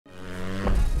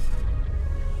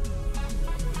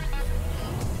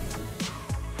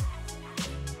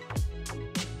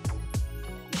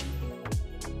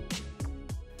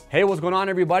Hey, what's going on,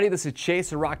 everybody? This is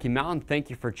Chase at Rocky Mountain. Thank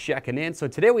you for checking in. So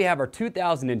today we have our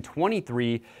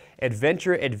 2023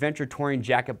 Adventure Touring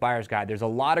Jacket Buyer's Guide. There's a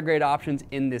lot of great options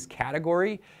in this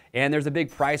category, and there's a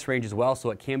big price range as well,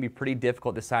 so it can be pretty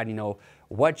difficult deciding,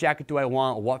 what jacket do I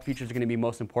want, what features are going to be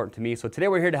most important to me. So today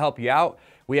we're here to help you out.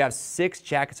 We have 6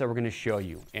 jackets that we're going to show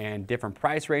you, and different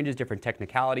price ranges, different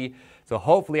technicality. So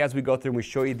hopefully as we go through and we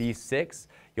show you these 6,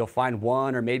 you'll find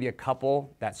one or maybe a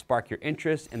couple that spark your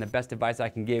interest. And the best advice I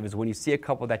can give is when you see a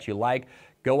couple that you like,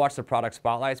 go watch the product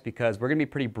spotlights, because we're gonna be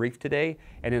pretty brief today.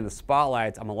 And in the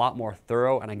spotlights, I'm a lot more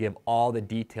thorough and I give all the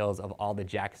details of all the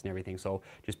jackets and everything. So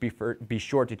just be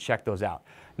sure to check those out.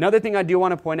 Another thing I do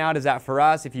want to point out is that for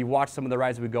us, if you watch some of the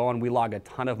rides we go on, we log a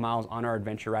ton of miles on our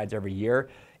adventure rides every year.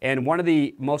 And one of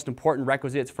the most important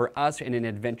requisites for us in an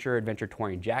adventure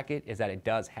touring jacket is that it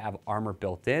does have armor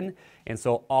built in. And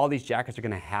so all these jackets are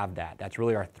going to have that. That's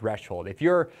really our threshold. If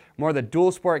you're more the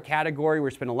dual sport category, where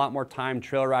you spend a lot more time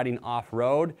trail riding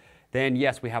off-road, then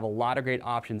yes, we have a lot of great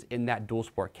options in that dual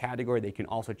sport category that you can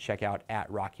also check out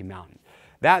at Rocky Mountain.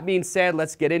 That being said,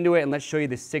 let's get into it and let's show you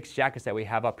the 6 jackets that we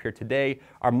have up here today.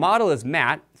 Our model is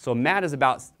Matt. So Matt is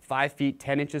about 5 feet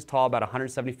 10 inches tall, about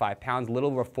 175 pounds, a little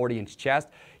over a 40-inch chest.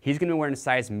 He's going to be wearing a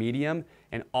size medium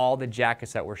in all the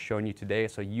jackets that we're showing you today,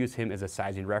 so use him as a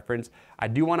sizing reference. I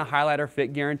do want to highlight our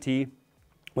fit guarantee,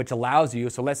 which allows you,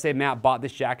 so let's say Matt bought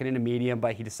this jacket in a medium,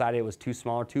 but he decided it was too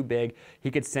small or too big.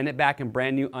 He could send it back in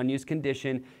brand new unused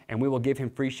condition, and we will give him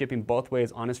free shipping both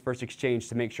ways on his first exchange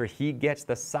to make sure he gets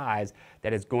the size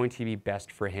that is going to be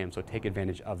best for him. So take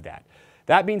advantage of that.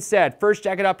 That being said, first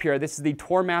jacket up here, this is the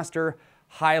Tourmaster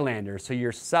Highlander. So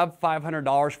you're sub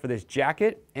 $500 for this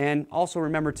jacket. And also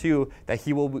remember too that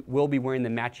he will be wearing the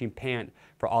matching pant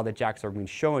for all the jackets that we're going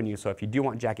to be showing you. So if you do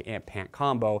want jacket and pant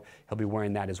combo, he'll be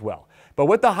wearing that as well. But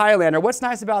with the Highlander, what's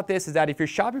nice about this is that if you're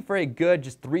shopping for a good,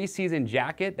 just 3-season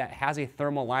jacket that has a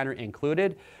thermal liner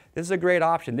included, this is a great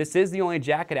option. This is the only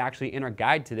jacket actually in our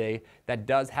guide today that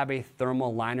does have a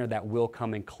thermal liner that will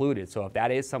come included. So if that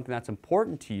is something that's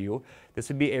important to you, this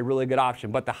would be a really good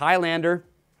option. But the Highlander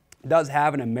does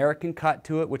have an American cut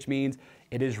to it, which means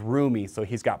it is roomy. So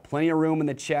he's got plenty of room in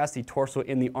the chest, the torso,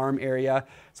 in the arm area.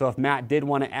 So if Matt did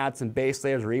want to add some base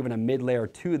layers or even a mid layer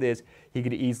to this, he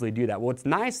could easily do that. What's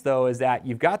nice though is that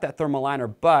you've got that thermal liner,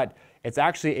 but it's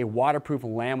actually a waterproof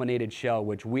laminated shell,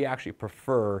 which we actually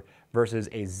prefer versus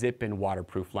a zip-in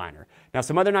waterproof liner. Now,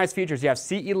 some other nice features. You have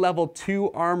CE level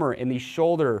 2 armor in the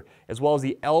shoulder as well as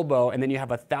the elbow, and then you have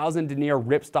 1,000 denier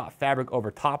ripstop fabric over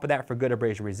top of that for good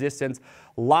abrasion resistance.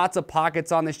 Lots of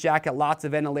pockets on this jacket, lots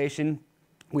of ventilation.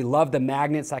 We love the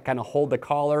magnets that kind of hold the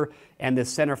collar and the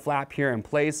center flap here in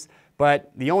place.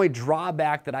 But the only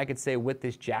drawback that I could say with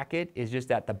this jacket is just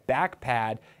that the back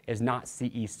pad is not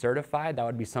CE certified. That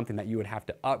would be something that you would have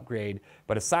to upgrade.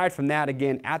 But aside from that,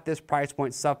 again, at this price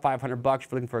point, sub $500,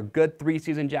 if you're looking for a good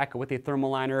 3-season jacket with a thermal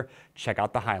liner, check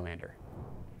out the Highlander.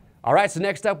 All right, so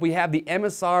next up we have the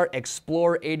MSR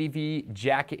Xplorer ADV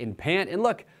jacket and pant. And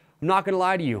look, I'm not gonna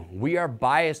lie to you, we are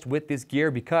biased with this gear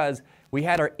because we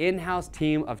had our in-house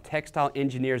team of textile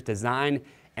engineers design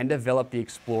and develop the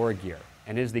Xplorer gear.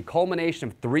 And it is the culmination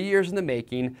of 3 years in the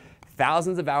making,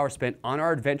 thousands of hours spent on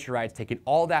our adventure rides, taking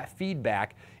all that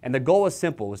feedback. And the goal was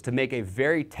simple, was to make a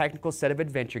very technical set of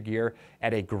adventure gear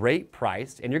at a great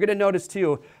price. And you're gonna notice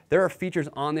too, there are features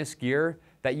on this gear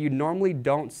that you normally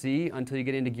don't see until you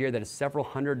get into gear that is several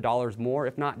 $100s more,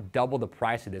 if not double the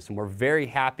price of this. And we're very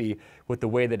happy with the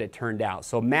way that it turned out.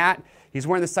 So Matt, he's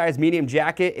wearing the size medium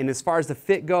jacket, and as far as the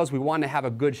fit goes, we want to have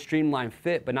a good streamlined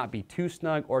fit, but not be too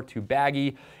snug or too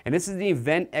baggy. And this is the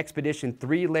Event Expedition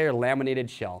 3-layer laminated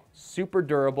shell. Super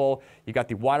durable. You got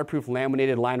the waterproof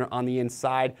laminated liner on the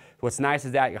inside. What's nice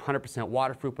is that you're 100%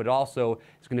 waterproof, but also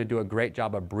it's going to do a great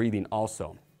job of breathing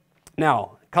also.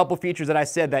 Now, a couple features that I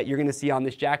said that you're going to see on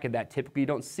this jacket that typically you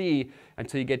don't see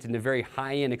until you get into very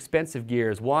high-end expensive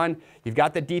gears. One, you've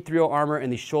got the D3O armor in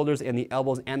the shoulders and the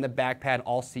elbows and the back pad,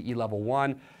 all CE level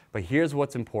 1. But here's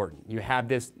what's important. You have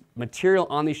this material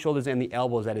on the shoulders and the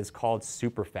elbows that is called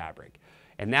super fabric.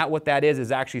 And what that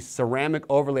is actually ceramic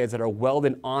overlays that are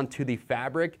welded onto the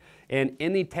fabric. And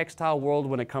in the textile world,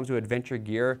 when it comes to adventure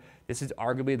gear, this is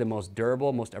arguably the most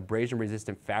durable, most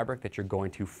abrasion-resistant fabric that you're going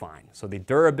to find. So the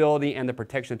durability and the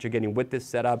protection that you're getting with this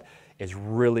setup is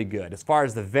really good. As far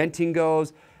as the venting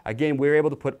goes, again, we were able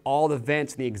to put all the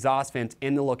vents and the exhaust vents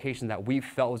in the location that we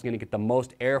felt was going to get the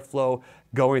most airflow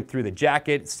going through the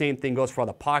jacket. Same thing goes for all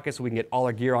the pockets, so we can get all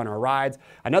our gear on our rides.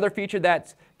 Another feature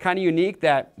that's kind of unique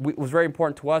that was very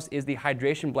important to us is the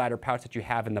hydration bladder pouch that you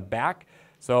have in the back.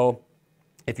 So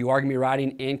If you are gonna be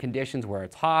riding in conditions where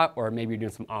it's hot, or maybe you're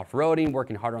doing some off-roading,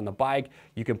 working harder on the bike,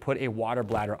 you can put a water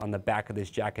bladder on the back of this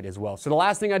jacket as well. So the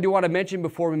last thing I do wanna mention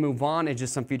before we move on is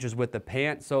just some features with the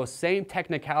pant. So same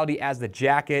technicality as the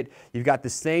jacket. You've got the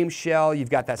same shell, you've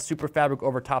got that super fabric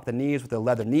over top the knees with the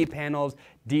leather knee panels,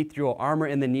 D3O armor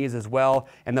in the knees as well,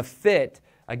 and the fit,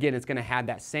 again, it's gonna have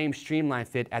that same streamlined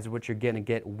fit as what you're gonna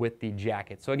get with the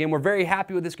jacket. So again, we're very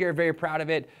happy with this gear, very proud of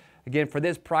it. Again, for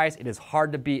this price, it is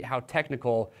hard to beat how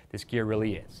technical this gear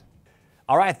really is.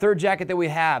 All right, third jacket that we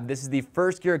have, this is the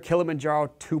Firstgear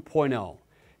Kilimanjaro 2.0.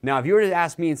 Now, if you were to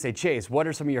ask me and say, Chase, what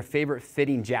are some of your favorite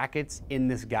fitting jackets in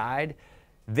this guide?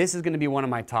 This is gonna be one of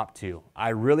my top two. I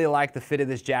really like the fit of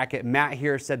this jacket. Matt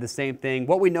here said the same thing.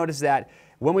 What we noticed is that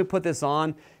when we put this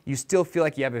on, you still feel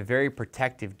like you have a very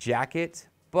protective jacket,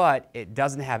 but it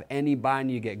doesn't have any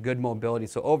binding. You get good mobility.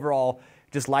 So overall,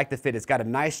 just like the fit. It's got a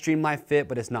nice streamlined fit,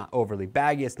 but it's not overly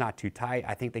baggy. It's not too tight.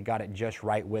 I think they got it just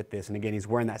right with this. And again, he's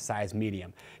wearing that size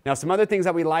medium. Now, some other things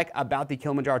that we like about the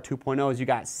Kilimanjaro 2.0 is you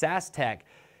got SAS Tech,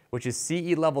 which is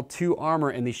CE level 2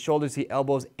 armor in the shoulders, the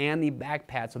elbows, and the back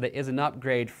pad. So that is an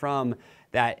upgrade from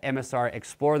that MSR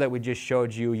Xplorer that we just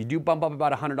showed you. You do bump up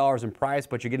about $100 in price,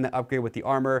 but you're getting the upgrade with the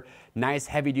armor. Nice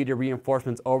heavy-duty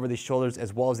reinforcements over the shoulders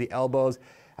as well as the elbows.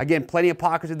 Again, plenty of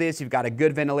pockets with this. You've got a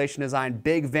good ventilation design,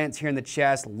 big vents here in the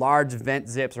chest, large vent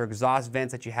zips or exhaust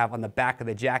vents that you have on the back of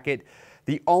the jacket.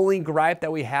 The only gripe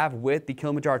that we have with the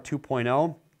Kilimanjaro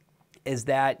 2.0 is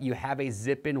that you have a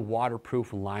zip-in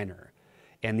waterproof liner.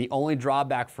 And the only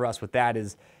drawback for us with that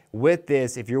is with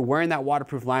this, if you're wearing that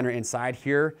waterproof liner inside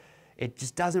here, it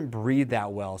just doesn't breathe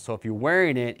that well. So if you're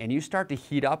wearing it and you start to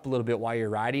heat up a little bit while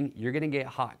you're riding, you're gonna get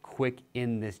hot quick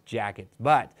in this jacket.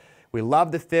 But we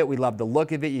love the fit, we love the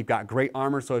look of it, you've got great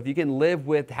armor, so if you can live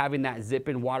with having that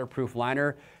zip-in waterproof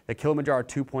liner, the Kilimanjaro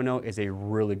 2.0 is a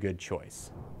really good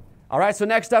choice. All right, so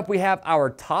next up we have our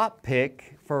top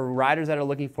pick for riders that are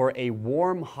looking for a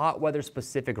warm, hot weather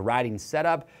specific riding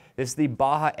setup. This is the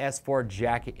Baja S4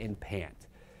 jacket and pant.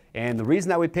 And the reason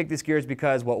that we picked this gear is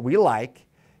because what we like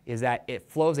is that it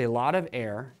flows a lot of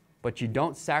air, but you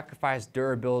don't sacrifice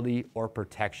durability or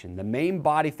protection. The main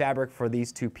body fabric for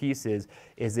these two pieces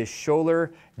is this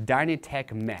Schoeller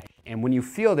Dynatech mesh. And when you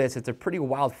feel this, it's a pretty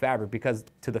wild fabric because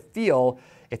to the feel,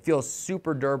 it feels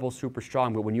super durable, super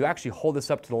strong, but when you actually hold this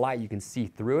up to the light, you can see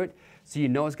through it, so you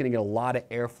know it's gonna get a lot of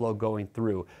airflow going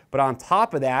through. But on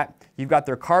top of that, you've got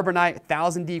their Carbonite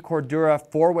 1000D Cordura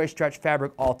 4-way stretch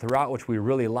fabric all throughout, which we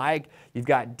really like. You've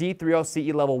got D3O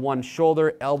CE level 1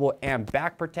 shoulder, elbow, and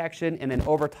back protection, and then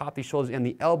over top these shoulders and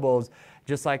the elbows,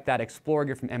 just like that Xplorer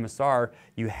gear from MSR,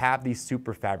 you have these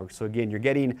super fabrics. So again, you're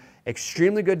getting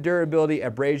extremely good durability,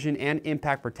 abrasion, and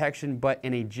impact protection, but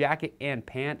in a jacket and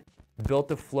pant, built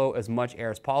to flow as much air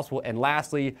as possible. And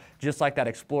lastly, just like that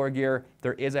Xplorer gear,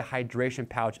 there is a hydration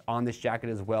pouch on this jacket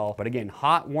as well. But again,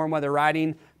 hot, warm weather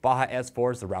riding, Baja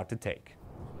S4 is the route to take.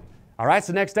 All right,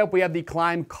 so next up we have the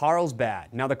Klim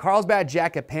Carlsbad. Now the Carlsbad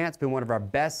jacket pant's been one of our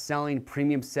best selling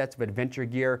premium sets of adventure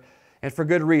gear, and for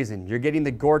good reason. You're getting the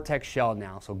Gore-Tex shell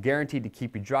now, so guaranteed to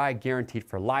keep you dry, guaranteed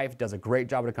for life, does a great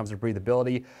job when it comes to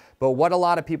breathability. But what a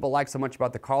lot of people like so much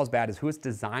about the Carlsbad is who it's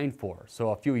designed for.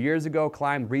 So a few years ago,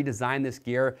 Klim redesigned this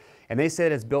gear, and they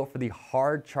said it's built for the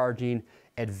hard-charging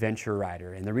adventure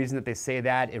rider. And the reason that they say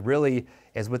that, it really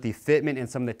is with the fitment and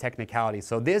some of the technicality.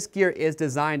 So this gear is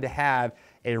designed to have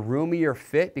a roomier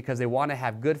fit because they want to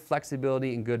have good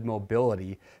flexibility and good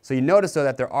mobility. So you notice though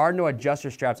that there are no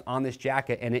adjuster straps on this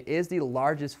jacket, and it is the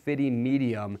largest fitting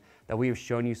medium that we have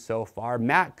shown you so far.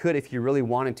 Matt could, if you really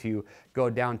wanted to, go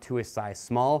down to a size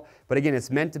small, but again, it's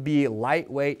meant to be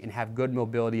lightweight and have good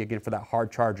mobility again for that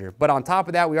hard charger. But on top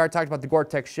of that, we already talked about the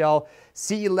Gore-Tex shell,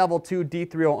 CE level 2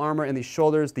 D3O armor in the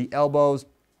shoulders, the elbows,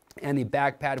 and the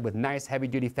back pad with nice heavy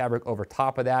duty fabric over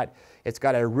top of that. It's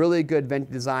got a really good vent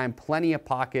design, plenty of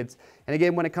pockets. And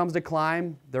again, when it comes to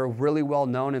Klim, they're really well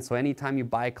known. And so anytime you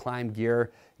buy Klim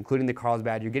gear, including the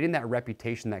Carlsbad, you're getting that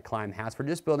reputation that Klim has for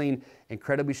just building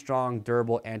incredibly strong,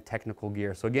 durable, and technical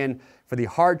gear. So again, for the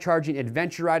hard charging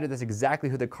adventure rider, that's exactly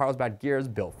who the Carlsbad gear is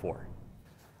built for.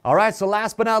 All right, so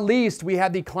last but not least, we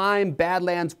have the Klim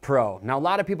Badlands Pro. Now, a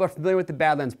lot of people are familiar with the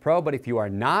Badlands Pro, but if you are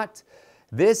not,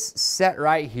 this set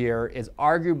right here is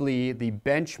arguably the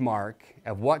benchmark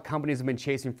of what companies have been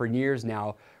chasing for years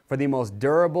now for the most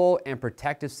durable and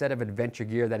protective set of adventure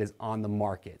gear that is on the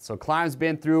market. So Klim's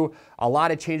been through a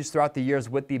lot of changes throughout the years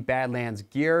with the Badlands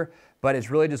gear, but it's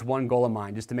really just one goal of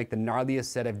mine, just to make the gnarliest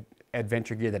set of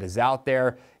adventure gear that is out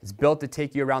there. It's built to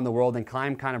take you around the world, and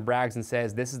Klim kind of brags and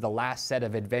says this is the last set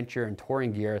of adventure and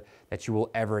touring gear that you will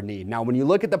ever need. Now, when you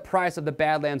look at the price of the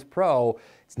Badlands Pro,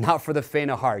 it's not for the faint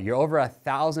of heart. You're over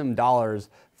 $1,000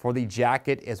 for the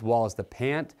jacket as well as the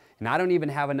pant. And I don't even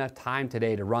have enough time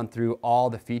today to run through all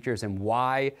the features and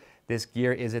why this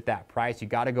gear is at that price. You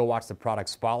gotta go watch the product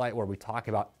spotlight where we talk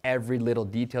about every little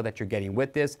detail that you're getting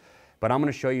with this. But I'm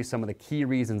gonna show you some of the key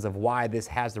reasons of why this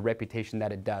has the reputation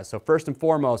that it does. So first and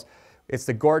foremost, it's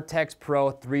the Gore-Tex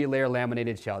Pro 3-layer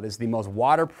laminated shell. This is the most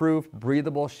waterproof,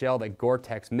 breathable shell that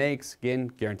Gore-Tex makes. Again,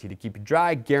 guaranteed to keep you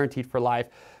dry, guaranteed for life.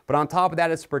 But on top of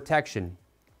that, it's protection.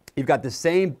 You've got the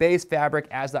same base fabric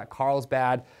as that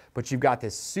Carlsbad, but you've got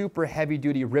this super heavy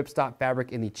duty ripstop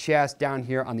fabric in the chest, down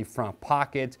here on the front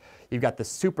pocket. You've got the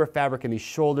super fabric in the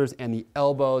shoulders and the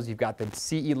elbows. You've got the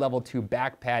CE level 2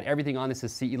 back pad. Everything on this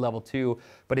is CE level 2,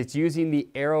 but it's using the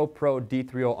Aero Pro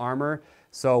D30 armor.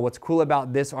 So what's cool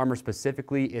about this armor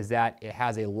specifically is that it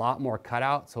has a lot more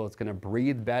cutout, so it's gonna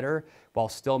breathe better while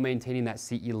still maintaining that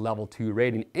CE level 2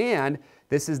 rating. And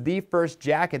this is the first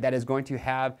jacket that is going to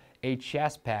have a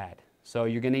chest pad. So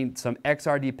you're gonna need some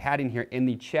XRD padding here in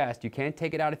the chest. You can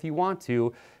take it out if you want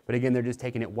to, but again, they're just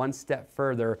taking it one step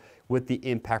further with the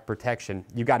impact protection.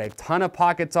 You've got a ton of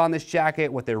pockets on this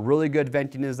jacket with a really good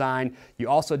venting design. You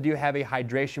also do have a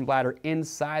hydration bladder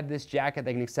inside this jacket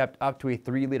that can accept up to a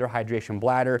 3-liter hydration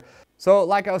bladder. So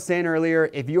like I was saying earlier,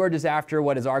 if you are just after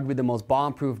what is arguably the most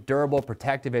bomb-proof, durable,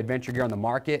 protective adventure gear on the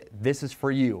market, this is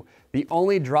for you. The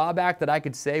only drawback that I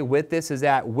could say with this is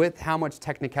that with how much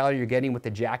technicality you're getting with the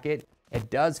jacket, it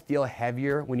does feel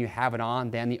heavier when you have it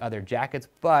on than the other jackets,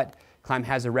 but Klim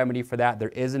has a remedy for that. There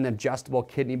is an adjustable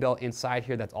kidney belt inside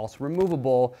here that's also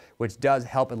removable, which does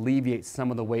help alleviate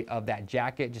some of the weight of that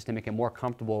jacket just to make it more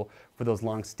comfortable for those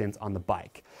long stints on the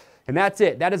bike. And that's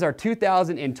it. That is our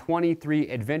 2023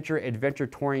 Adventure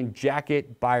Touring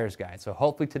Jacket Buyer's Guide. So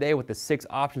hopefully today with the 6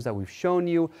 options that we've shown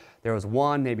you, there was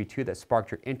 1, maybe 2 that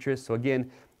sparked your interest. So again,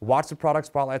 watch the product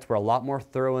spotlights. We're a lot more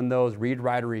thorough in those. Read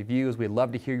rider reviews. We'd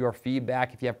love to hear your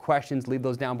feedback. If you have questions, leave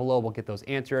those down below. We'll get those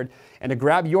answered. And to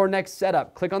grab your next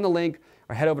setup, click on the link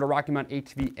or head over to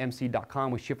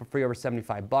RockyMountainATVMC.com. We ship for free over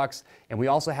 75 bucks. And we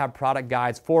also have product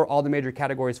guides for all the major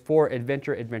categories for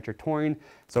adventure touring.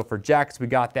 So for jackets, we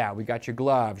got that. We got your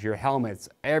gloves, your helmets,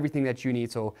 everything that you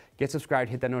need. So get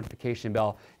subscribed, hit that notification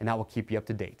bell, and that will keep you up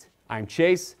to date. I'm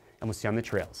Chase, and we'll see you on the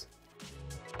trails.